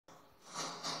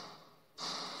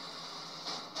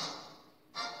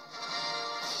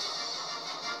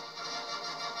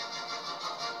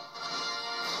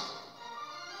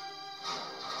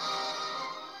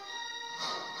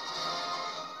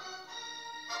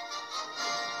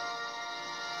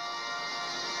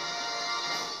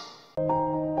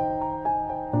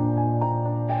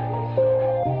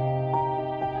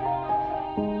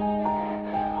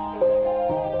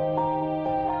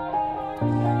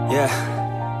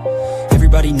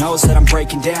Everybody knows that I'm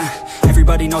breaking down.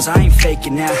 Everybody knows I ain't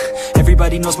faking now.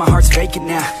 Everybody knows my heart's vacant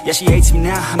now. Yeah, she hates me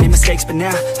now, I made mistakes but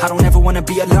now I don't ever wanna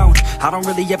be alone. I don't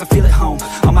really ever feel at home.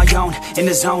 On my own, in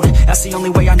the zone, that's the only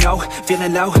way I know.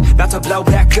 Feeling low, about to blow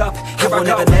back up. Here I won't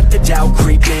ever let the doubt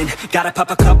creep in. Gotta pop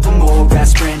a couple more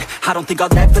aspirin. I don't think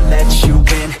I'll ever let you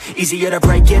in. Easier to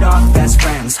break it off best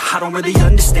friends. I don't really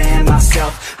understand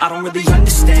myself. I don't really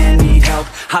understand, need help.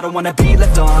 I don't wanna be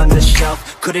left on the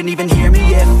shelf. Couldn't even hear me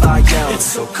if I yelled. It's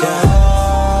so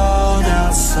cold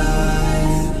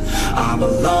outside, I'm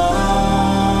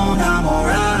alone, I'm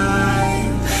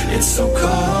alright. It's so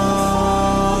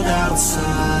cold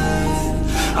outside,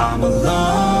 I'm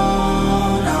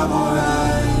alone, I'm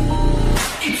alright.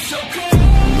 It's so cold.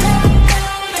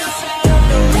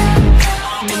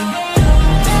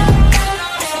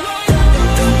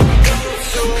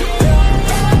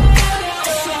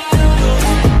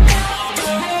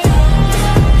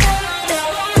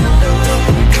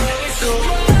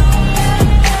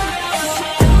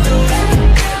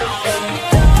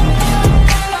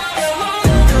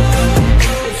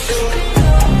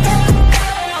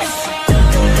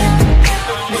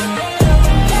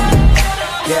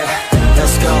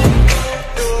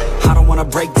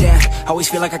 Break down, always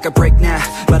feel like I could break now,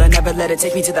 but I never let it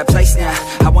take me to that place now.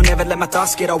 I won't ever let my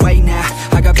thoughts get away now.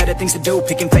 I got better things to do,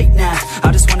 picking fate now.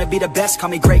 I just wanna be the best, call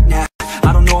me great now.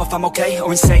 I don't know if I'm okay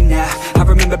or insane now. I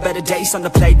remember better days on the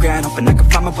playground, hoping I can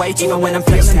find my way even when I'm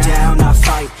feeling down. I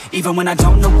fight, even when I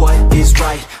don't know what is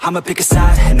right. I'ma pick a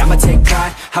side and I'ma take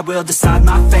pride. I will decide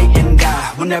my fate and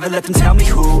I will never let them tell me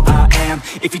who I am.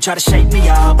 If you try to shape me,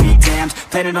 I'll be damned.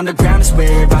 Planet on the ground is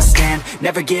where I stand.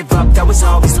 Never give up, that was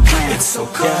always the plan. It's so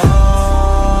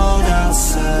cold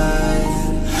outside,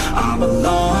 I'm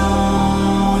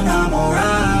alone, I'm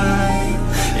alright.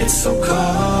 It's so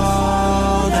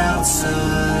cold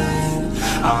outside,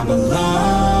 I'm alone.